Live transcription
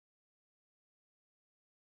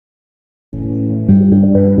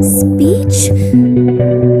Speech?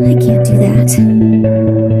 I can't do that.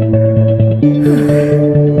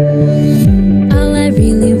 All I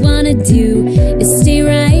really wanna do is stay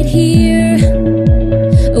right here,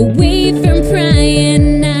 away from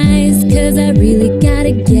prying eyes, 'cause I really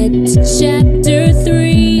gotta get to chapter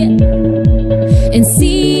 3 and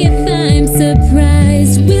see if I'm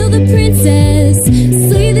surprised. Will the princess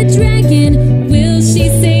slay the dragon? Will she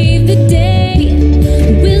save the day?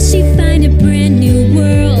 Will she find a brand new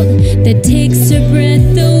world that takes her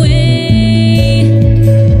breath away?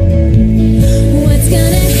 What's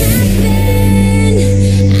gonna happen?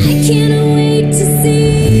 I can't wait to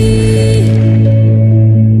see.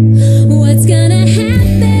 What's gonna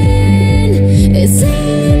happen? It's all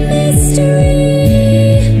a mystery.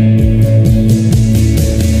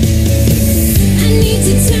 I need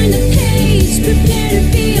to turn the page, prepare to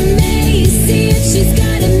be amazed, see if she's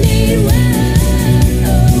got it made.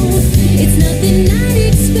 Whoa, it's nothing I'd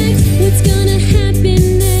expect. What's gonna happen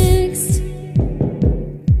next?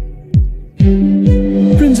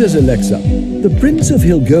 Princess Alexa, the Prince of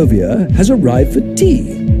Hilgovia has arrived for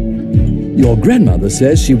tea. Your grandmother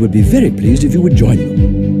says she would be very pleased if you would join them.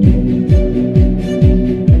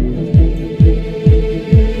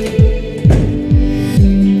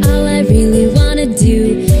 All I really wanna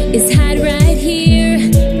do is hide right here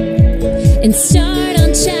and start on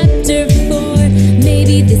chapter 4.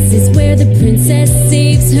 Maybe this is where the princess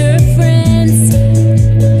saves her friends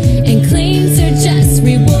and claims her just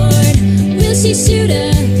reward. Will she shoot us?